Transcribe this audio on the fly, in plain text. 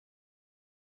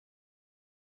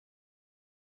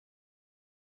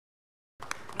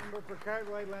Member for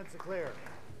Cartwright-L'Anse, Clair.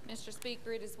 Mr.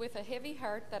 Speaker, it is with a heavy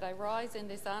heart that I rise in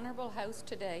this honourable House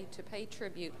today to pay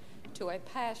tribute to a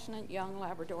passionate young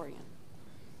Labradorian.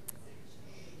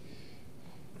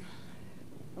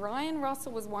 Ryan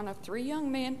Russell was one of 3 young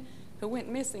men who went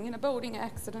missing in a boating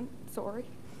accident,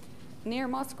 near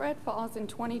Muskrat Falls in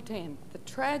 2010. The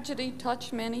tragedy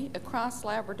touched many across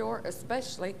Labrador,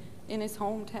 especially in his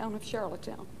hometown of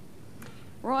Charlottetown.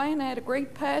 Ryan had a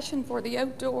great passion for the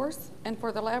outdoors and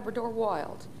for the Labrador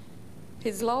wild.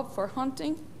 His love for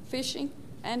hunting, fishing,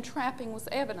 and trapping was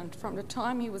evident from the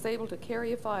time he was able to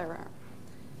carry a firearm.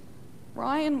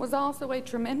 Ryan was also a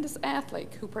tremendous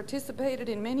athlete who participated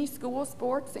in many school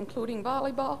sports, including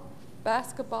volleyball,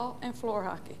 basketball, and floor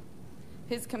hockey.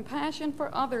 His compassion for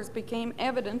others became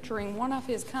evident during one of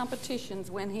his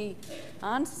competitions when he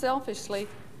unselfishly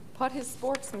put his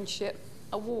sportsmanship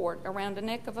award around the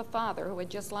neck of a father who had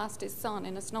just lost his son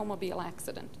in a snowmobile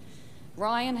accident.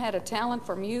 Ryan had a talent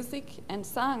for music and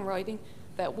songwriting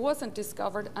that wasn't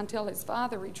discovered until his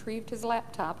father retrieved his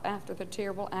laptop after the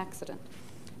terrible accident.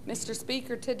 Mr.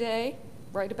 Speaker, today,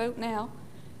 right about now,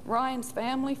 Ryan's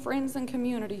family, friends, and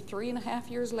community 3.5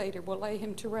 years later will lay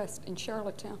him to rest in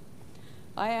Charlottetown.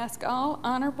 I ask all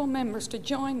honourable members to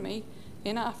join me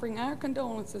in offering our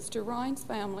condolences to Ryan's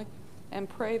family and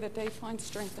pray that they find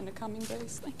strength in the coming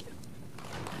days. Thank you.